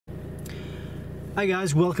Hi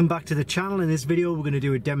guys, welcome back to the channel. In this video we're going to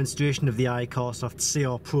do a demonstration of the iCarsoft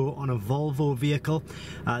CR Pro on a Volvo vehicle.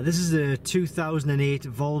 This is a 2008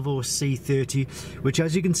 Volvo C30, which,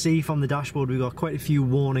 as you can see from the dashboard, we've got quite a few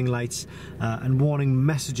warning lights and warning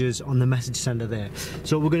messages on the message sender there.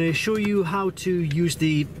 So we're going to show you how to use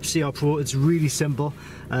the CR Pro. It's really simple,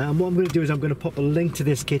 and what I'm going to do is I'm going to pop a link to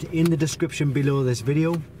this kit in the description below this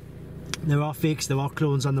video. There are fakes, there are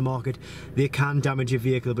clones on the market. They can damage your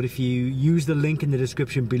vehicle, but if you use the link in the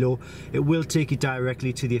description below, it will take you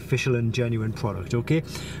directly to the official and genuine product, okay?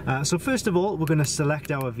 So first of all, we're going to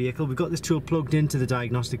select our vehicle. We've got this tool plugged into the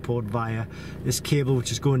diagnostic port via this cable,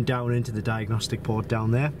 which is going down into the diagnostic port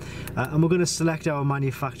down there. And we're going to select our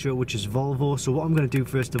manufacturer, which is Volvo. So what I'm going to do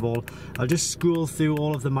first of all, I'll just scroll through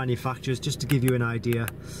all of the manufacturers just to give you an idea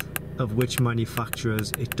of which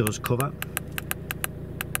manufacturers it does cover.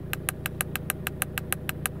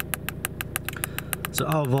 So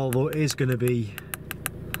our Volvo is going to be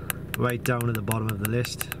right down at the bottom of the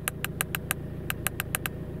list.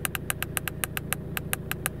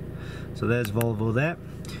 So there's Volvo there.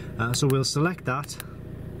 So we'll select that.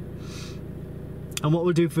 And what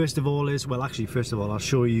we'll do first of all is, well, actually first of all I'll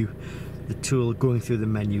show you the tool going through the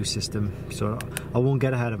menu system, so I won't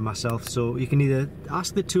get ahead of myself. So you can either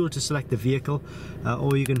ask the tool to select the vehicle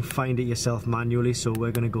or you can find it yourself manually. So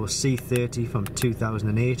we're going to go C30 from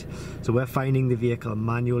 2008, so we're finding the vehicle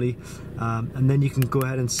manually, and then you can go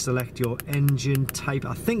ahead and select your engine type.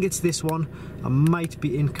 I think it's this one, I might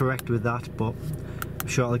be incorrect with that, but I'm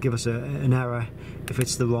sure it'll give us an error if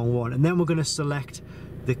it's the wrong one. And then we're going to select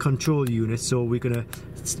the control unit, so we're going to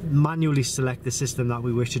manually select the system that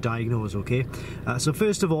we wish to diagnose, okay? So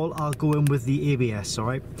first of all, I'll go in with the ABS,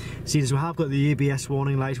 alright? Since we have got the ABS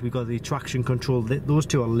warning light, we've got the traction control, those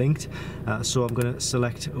two are linked, so I'm going to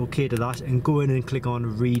select OK to that and go in and click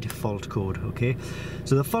on read fault code, okay?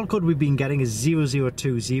 So the fault code we've been getting is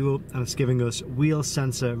 0020, and it's giving us wheel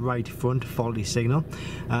sensor right front faulty signal.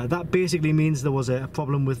 That basically means there was a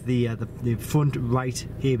problem with the front right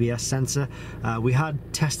ABS sensor. We had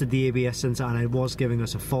tested the ABS sensor and it was giving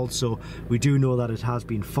us a fault, so we do know that it has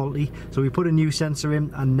been faulty. So we put a new sensor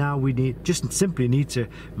in, and now we simply need to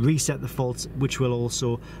reset the faults, which will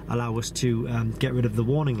also allow us to get rid of the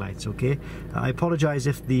warning lights, okay? I apologize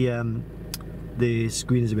if the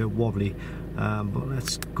screen is a bit wobbly, but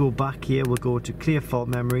let's go back here. We'll go to clear fault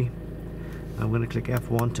memory. I'm going to click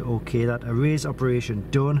F1 to OK that. Erase operation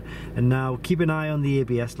done, and now keep an eye on the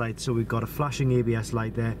ABS light. So we've got a flashing ABS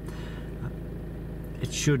light there.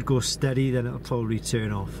 It should go steady, then it'll probably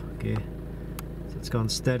turn off, okay? So it's gone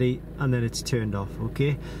steady and then it's turned off,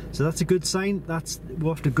 okay? So that's a good sign. We're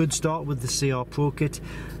off to a good start with the CR Pro kit.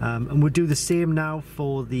 And we'll do the same now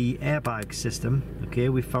for the airbag system, okay?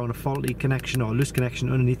 We found a faulty connection or loose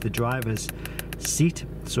connection underneath the driver's seat.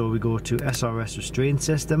 So we go to SRS restraint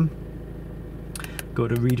system, go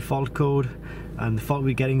to read fault code, and the fault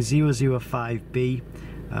we're getting 005B.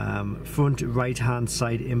 Front right hand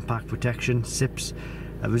side impact protection, SIPS,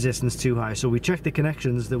 resistance too high. So we checked the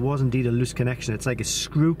connections. There was indeed a loose connection. It's like a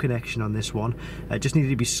screw connection on this one. It just needed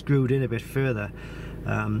to be screwed in a bit further,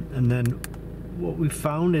 and then what we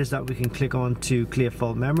found is that we can click on to clear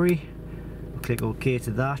fault memory. We'll click OK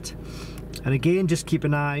to that, and again just keep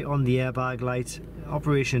an eye on the airbag light.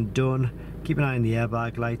 Operation done. Keep an eye on the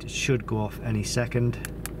airbag light. It should go off any second.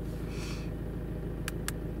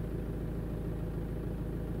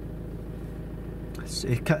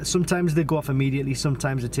 Sometimes they go off immediately,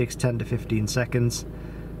 sometimes it takes 10 to 15 seconds.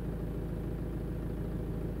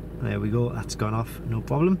 There we go, that's gone off, no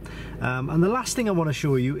problem. And the last thing I want to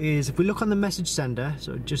show you is, if we look on the message sender,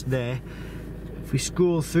 so just there, if we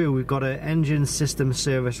scroll through, we've got an engine system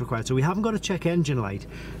service required. So we haven't got a check engine light,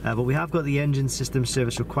 but we have got the engine system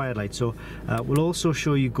service required light. So we'll also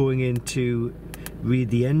show you going in to read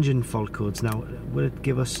the engine fault codes. Now, will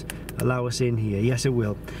it allow us in here? Yes, it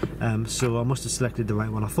will. So I must have selected the right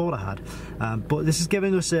one. I thought I had. But this is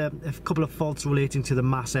giving us a couple of faults relating to the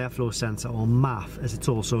mass airflow sensor, or MAF as it's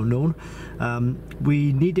also known.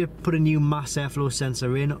 We need to put a new mass airflow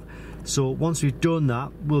sensor in. So once we've done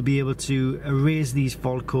that, we'll be able to erase these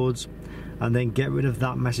fault codes and then get rid of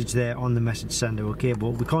that message there on the message sender, okay? But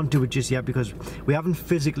we can't do it just yet because we haven't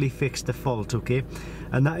physically fixed the fault, okay?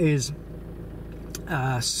 And that is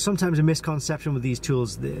sometimes a misconception with these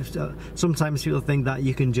tools. Sometimes people think that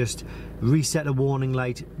you can just reset a warning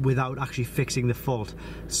light without actually fixing the fault.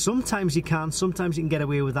 Sometimes you can get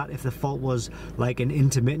away with that if the fault was like an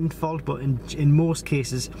intermittent fault, but in most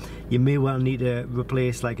cases you may well need to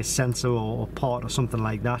replace like a sensor or part or something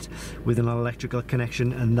like that with an electrical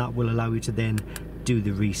connection, and that will allow you to then do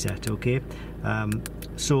the reset, okay?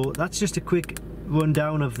 So that's just a quick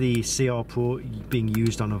rundown of the CR Pro being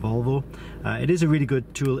used on a Volvo. It is a really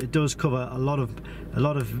good tool. It does cover a lot of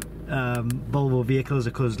Volvo vehicles.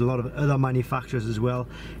 It covers a lot of other manufacturers as well.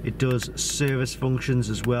 It does service functions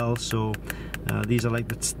as well. So these are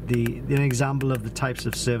like an example of the types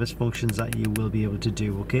of service functions that you will be able to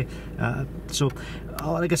do. Okay, so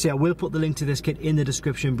like I say, I will put the link to this kit in the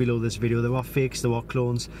description below this video. There are fakes, there are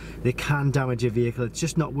clones. They can damage your vehicle. It's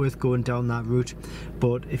just not worth going down that route.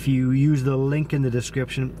 But if you use the link in the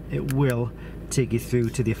description, it will take you through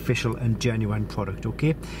to the official and genuine product.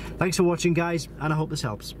 Okay, thanks for watching, guys, and I hope this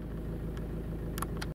helps.